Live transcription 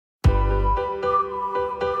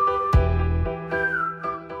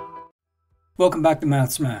Welcome back to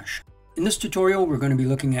Math Smash. In this tutorial, we're going to be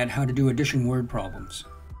looking at how to do addition word problems.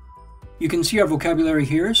 You can see our vocabulary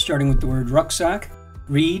here, starting with the word rucksack: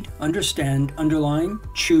 read, understand, underline,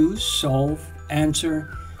 choose, solve,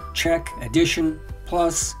 answer, check, addition,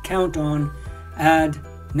 plus, count on, add,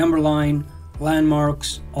 number line,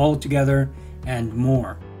 landmarks, all together, and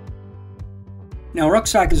more. Now,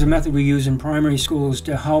 rucksack is a method we use in primary schools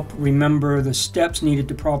to help remember the steps needed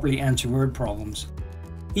to properly answer word problems.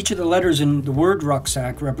 Each of the letters in the word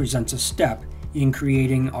rucksack represents a step in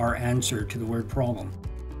creating our answer to the word problem.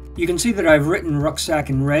 You can see that I've written rucksack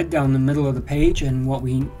in red down the middle of the page and what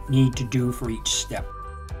we need to do for each step.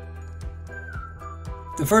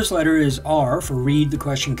 The first letter is R for read the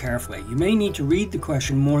question carefully. You may need to read the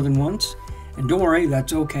question more than once, and don't worry,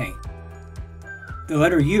 that's okay. The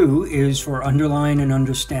letter U is for underline and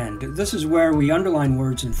understand. This is where we underline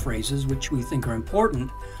words and phrases which we think are important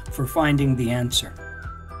for finding the answer.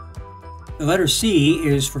 The letter C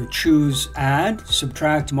is for choose, add,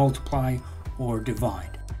 subtract, multiply, or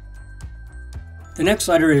divide. The next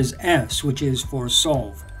letter is S, which is for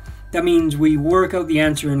solve. That means we work out the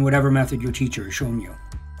answer in whatever method your teacher has shown you.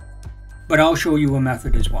 But I'll show you a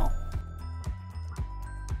method as well.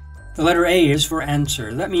 The letter A is for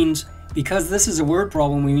answer. That means because this is a word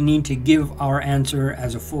problem, we need to give our answer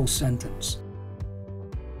as a full sentence.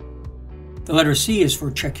 The letter C is for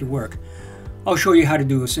check your work. I'll show you how to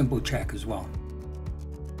do a simple check as well.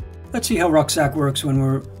 Let's see how rucksack works when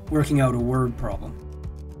we're working out a word problem.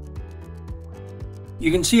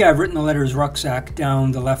 You can see I've written the letters rucksack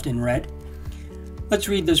down the left in red. Let's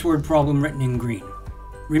read this word problem written in green.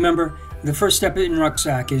 Remember, the first step in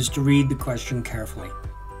rucksack is to read the question carefully.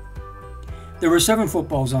 There were 7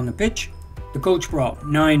 footballs on the pitch. The coach brought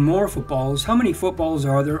 9 more footballs. How many footballs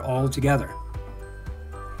are there altogether?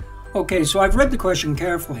 Okay, so I've read the question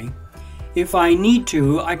carefully. If I need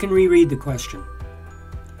to, I can reread the question.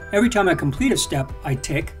 Every time I complete a step, I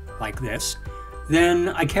tick, like this. Then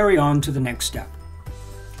I carry on to the next step.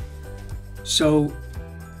 So,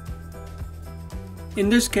 in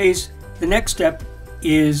this case, the next step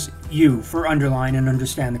is U for underline and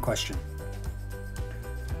understand the question.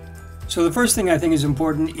 So the first thing I think is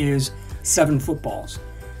important is 7 footballs.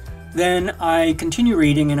 Then I continue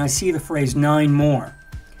reading and I see the phrase 9 more.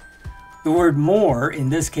 The word more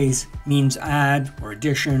in this case means add or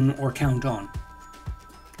addition or count on.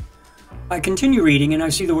 I continue reading and I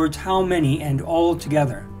see the words how many and all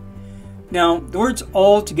together. Now, the words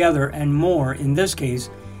all together and more in this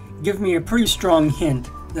case give me a pretty strong hint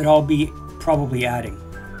that I'll be probably adding.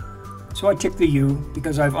 So I tick the U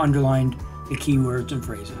because I've underlined the key words and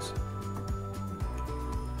phrases.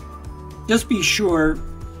 Just be sure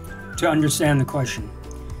to understand the question.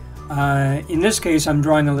 In this case, I'm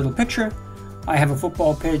drawing a little picture. I have a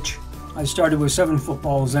football pitch. I started with 7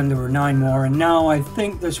 footballs, then there were 9 more, and now I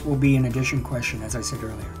think this will be an addition question, as I said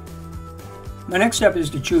earlier. My next step is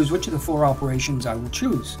to choose which of the 4 operations I will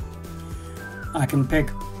choose. I can pick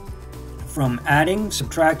from adding,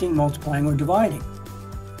 subtracting, multiplying, or dividing.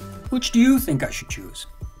 Which do you think I should choose?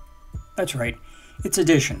 That's right, it's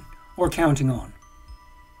addition, or counting on.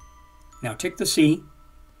 Now tick the C.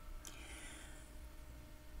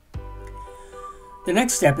 The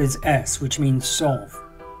next step is S, which means solve.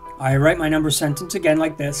 I write my number sentence again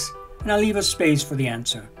like this, and I leave a space for the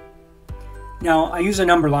answer. Now I use a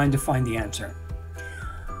number line to find the answer.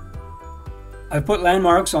 I've put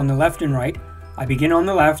landmarks on the left and right. I begin on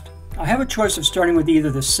the left. I have a choice of starting with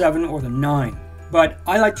either the 7 or the 9, but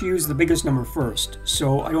I like to use the biggest number first,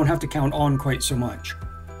 so I don't have to count on quite so much.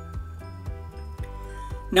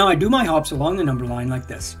 Now I do my hops along the number line like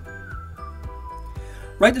this.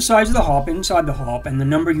 Write the size of the hop inside the hop and the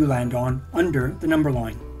number you land on under the number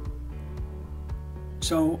line.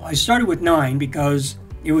 So I started with 9 because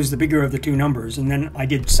it was the bigger of the 2 numbers, and then I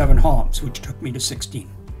did 7 hops, which took me to 16.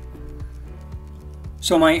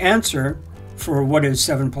 So my answer for what is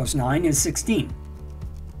 7 plus 9 is 16.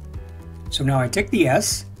 So now I tick the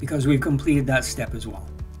S because we've completed that step as well.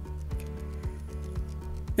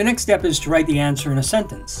 The next step is to write the answer in a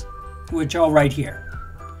sentence, which I'll write here.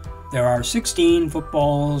 There are 16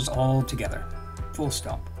 footballs all together. Full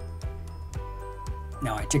stop.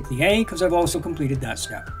 Now I tick the A because I've also completed that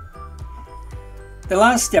step. The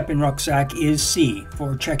last step in rucksack is C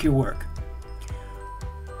for check your work.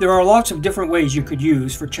 There are lots of different ways you could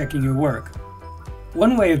use for checking your work.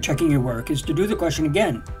 One way of checking your work is to do the question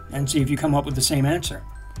again and see if you come up with the same answer.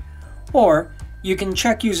 Or you can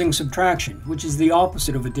check using subtraction, which is the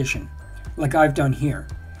opposite of addition, like I've done here,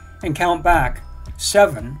 and count back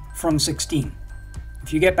 7 from 16.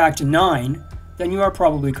 If you get back to 9, then you are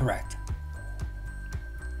probably correct.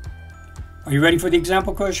 Are you ready for the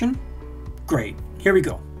example question? Great, here we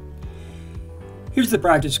go. Here's the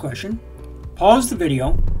practice question. Pause the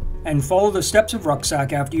video and follow the steps of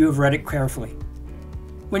RUCSAC after you have read it carefully.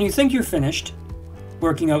 When you think you're finished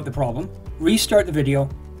working out the problem, restart the video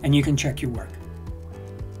and you can check your work.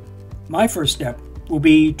 My first step will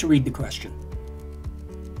be to read the question.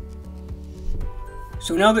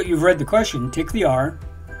 So now that you've read the question, tick the R.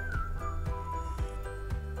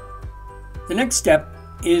 The next step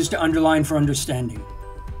is to underline for understanding.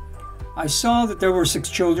 I saw that there were 6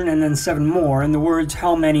 children and then 7 more, and the words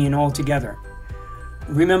how many and all together.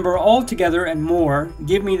 Remember, all together and more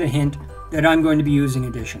give me the hint that I'm going to be using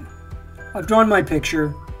addition. I've drawn my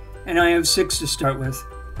picture, and I have 6 to start with,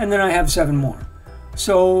 and then I have 7 more.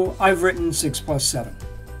 So I've written 6 plus 7.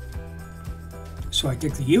 So I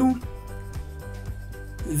tick the U.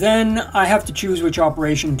 Then I have to choose which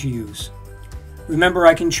operation to use. Remember,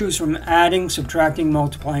 I can choose from adding, subtracting,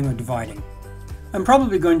 multiplying, or dividing. I'm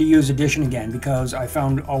probably going to use addition again because I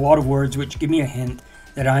found a lot of words which give me a hint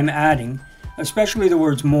that I'm adding, especially the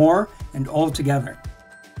words more and all together.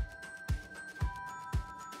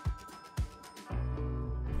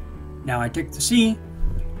 Now I tick the C.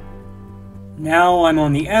 Now I'm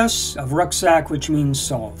on the S of RUCSAC, which means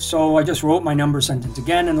solve. So I just wrote my number sentence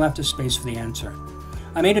again and left a space for the answer.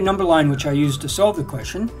 I made a number line which I used to solve the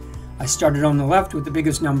question. I started on the left with the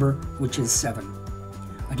biggest number, which is 7.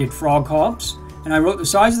 I did frog hops, and I wrote the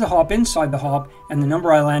size of the hop inside the hop and the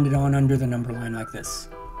number I landed on under the number line like this.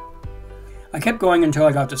 I kept going until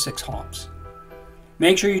I got to 6 hops.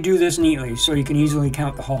 Make sure you do this neatly so you can easily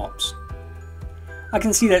count the hops. I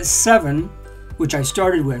can see that 7, which I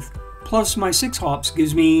started with, plus my 6 hops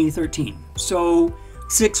gives me 13. So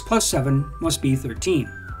 6 plus 7 must be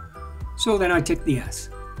 13. So then I tick the S.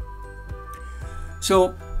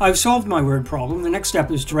 So I've solved my word problem. The next step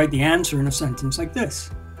is to write the answer in a sentence like this.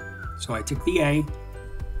 So I tick the A.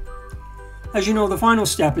 As you know, the final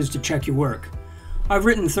step is to check your work. I've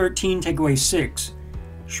written 13 take away 6,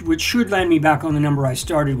 which should land me back on the number I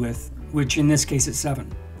started with, which in this case is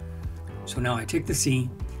 7. So now I tick the C.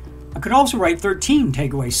 I could also write 13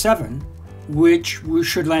 take away 7, which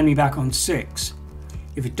should land me back on 6.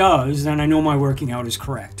 If it does, then I know my working out is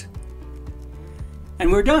correct.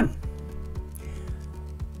 And we're done.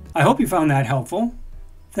 I hope you found that helpful.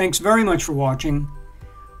 Thanks very much for watching.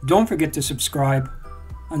 Don't forget to subscribe.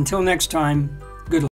 Until next time,